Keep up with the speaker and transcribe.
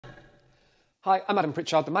Hi, I'm Adam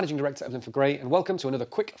Pritchard, the Managing Director of Linford Grey, and welcome to another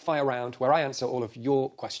quick fire round where I answer all of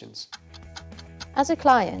your questions. As a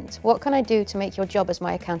client, what can I do to make your job as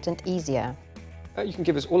my accountant easier? You can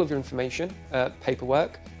give us all of your information,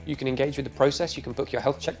 paperwork, you can engage with the process, you can book your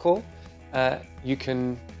health check call, you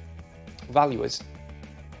can value us.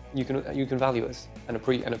 You can value us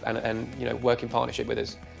and work in partnership with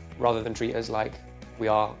us rather than treat us like we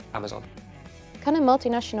are Amazon. Can a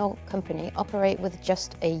multinational company operate with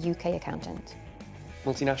just a UK accountant?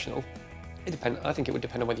 Multinational? It depends. I think it would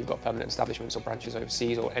depend on whether you've got permanent establishments or branches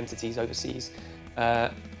overseas or entities overseas.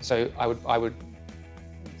 So I would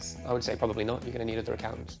say probably not. You're going to need other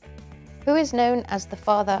accountants. Who is known as the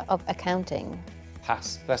father of accounting?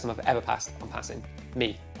 Pass. First time I've ever passed, I'm passing.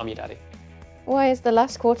 Me, I'm your daddy. Why is the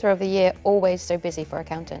last quarter of the year always so busy for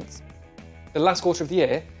accountants? The last quarter of the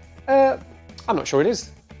year? I'm not sure it is.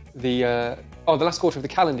 The last quarter of the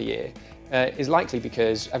calendar year is likely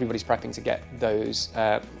because everybody's prepping to get those.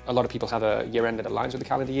 A lot of people have a year end that aligns with the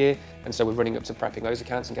calendar year, and so we're running up to prepping those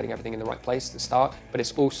accounts and getting everything in the right place at the start. But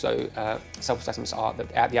it's also self-assessments are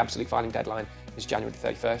that the absolute filing deadline is January the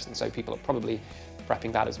 31st, and so people are probably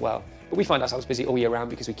prepping that as well. But we find ourselves busy all year round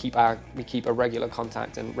because we keep a regular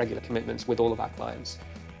contact and regular commitments with all of our clients,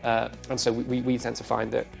 and so we tend to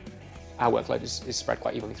find that our workload is spread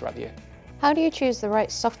quite evenly throughout the year. How do you choose the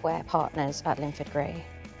right software partners at Linford Grey?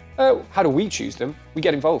 How do we choose them? We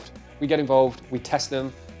get involved. We test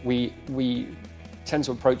them. We tend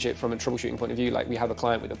to approach it from a troubleshooting point of view. Like we have a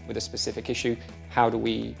client with a specific issue. How do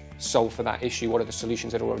we solve for that issue? What are the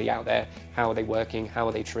solutions that are already out there? How are they working? How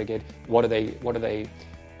are they triggered? What are they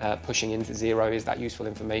pushing into zero? Is that useful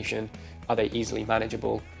information? Are they easily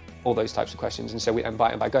manageable? All those types of questions. And so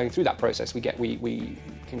by going through that process, we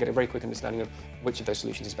can get a very quick understanding of which of those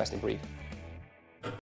solutions is best in breed.